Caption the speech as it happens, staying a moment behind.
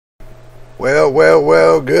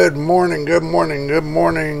Well, good morning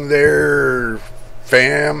there,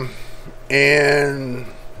 fam. And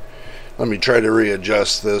let me try to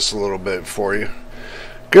readjust this a little bit for you.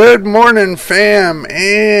 Good morning, fam,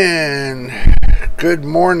 and good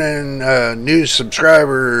morning, new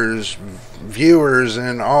subscribers, viewers,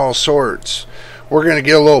 and all sorts. We're going to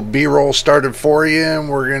get a little B-roll started for you, and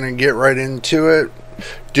we're going to get right into it.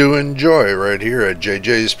 Do enjoy right here at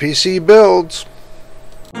JJ's PC Builds.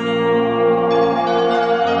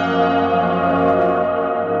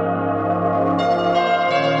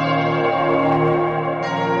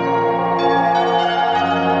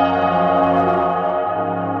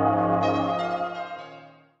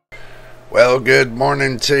 Well, good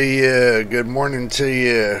morning to you. Good morning to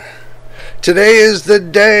you. Today is the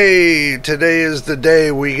day. Today is the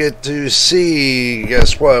day we get to see.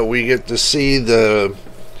 Guess what? We get to see the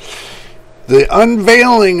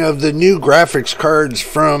unveiling of the new graphics cards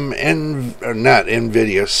from not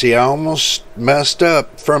Nvidia. See, I almost messed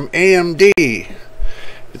up. From AMD.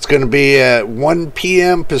 It's going to be at 1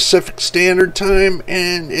 p.m. Pacific Standard Time,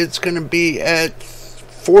 and it's going to be at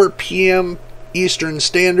 4 p.m. Eastern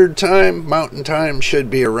Standard Time. Mountain Time should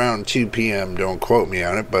be around 2 p.m. Don't quote me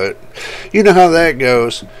on it, but you know how that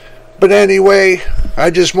goes. But anyway,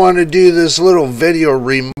 I just want to do this little video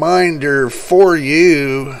reminder for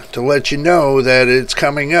you to let you know that it's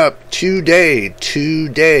coming up today.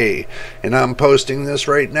 And I'm posting this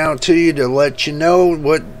right now to you to let you know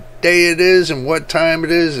what day it is and what time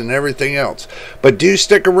it is and everything else. But do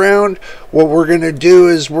stick around. What we're going to do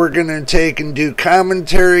is we're going to take and do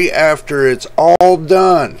commentary after it's all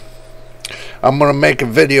done. I'm going to make a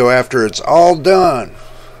video after it's all done,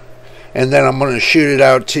 and then I'm going to shoot it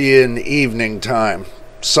out to you in the evening time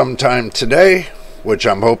sometime today, which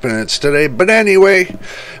I'm hoping it's today. But anyway,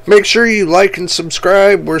 make sure you like and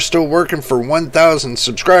subscribe. We're still working for 1,000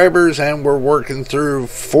 subscribers, and we're working through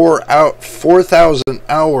 4,000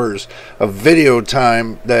 hours of video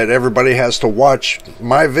time that everybody has to watch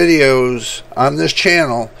my videos on this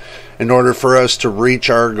channel in order for us to reach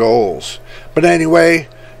our goals. But anyway,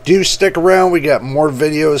 do stick around. We got more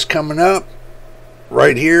videos coming up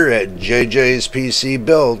right here at JJ's PC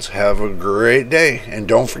Builds. Have a great day, and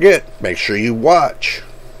don't forget, make sure you watch.